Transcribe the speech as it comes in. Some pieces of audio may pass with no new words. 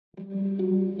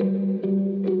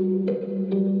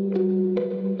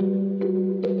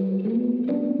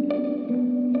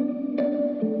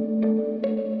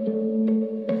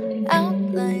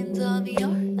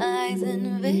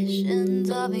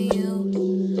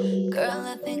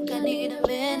need a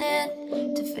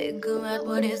minute to figure out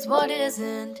what is, what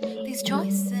isn't. These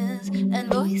choices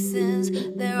and voices,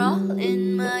 they're all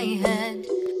in my head.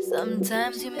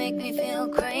 Sometimes you make me feel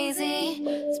crazy.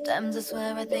 Sometimes I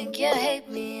swear I think you hate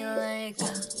me. Like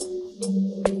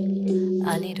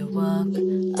I need to walk,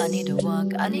 I need to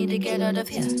walk, I need to get out of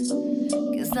here.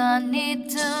 'Cause I need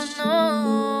to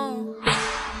know,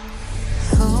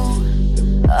 who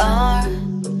are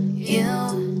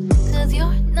you? 'Cause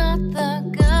you're not the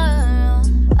girl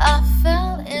I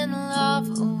fell in love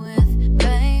with,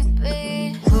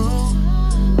 baby. Who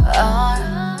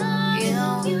are you?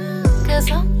 'Cause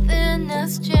something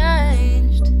has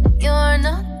changed. You're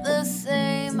not the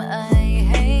same. I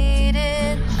hate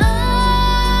it.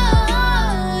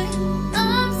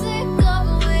 I'm sick of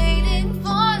waiting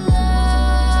for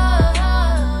love,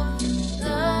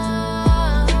 love.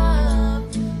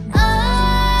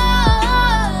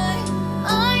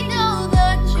 I know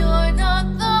that you're not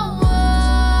the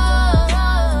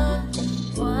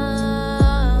one.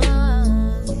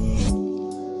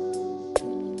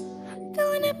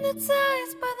 Feeling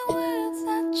hypnotized by the words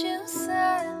that you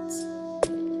said.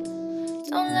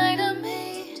 Don't lie to me,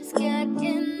 just get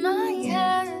in my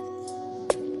head.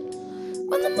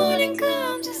 When the morning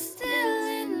comes, you're still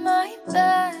in my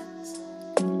bed,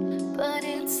 but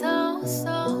it's so,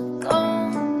 so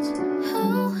cold. Who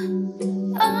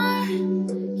are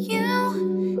you?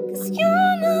 'Cause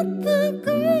you're not the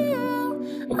girl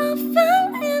I fell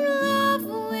in love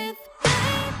with,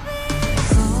 baby.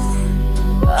 Who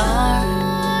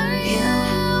are you?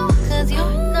 'Cause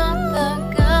you're not the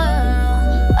girl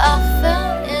I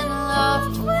fell in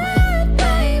love with,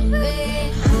 baby.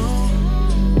 Who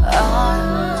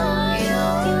are you?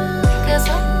 'Cause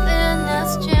something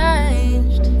has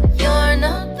changed. You're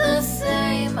not the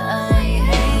same. I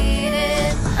hate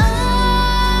it.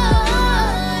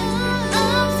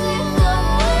 I'm sick of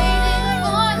waiting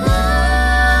for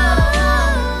love,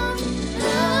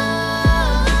 love.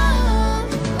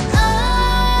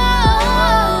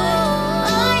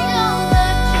 I know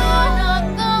that you're not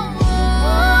the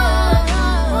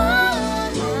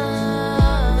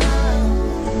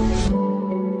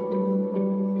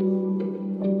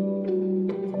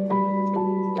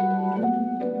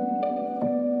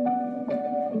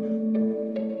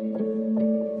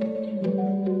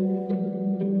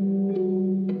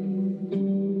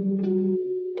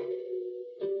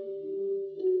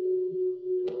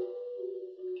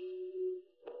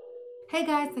Hey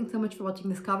guys, thanks so much for watching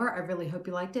this cover. I really hope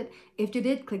you liked it. If you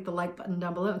did, click the like button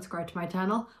down below and subscribe to my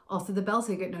channel. Also the bell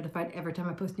so you get notified every time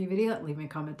I post a new video. Leave me a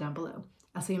comment down below.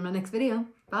 I'll see you in my next video.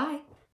 Bye!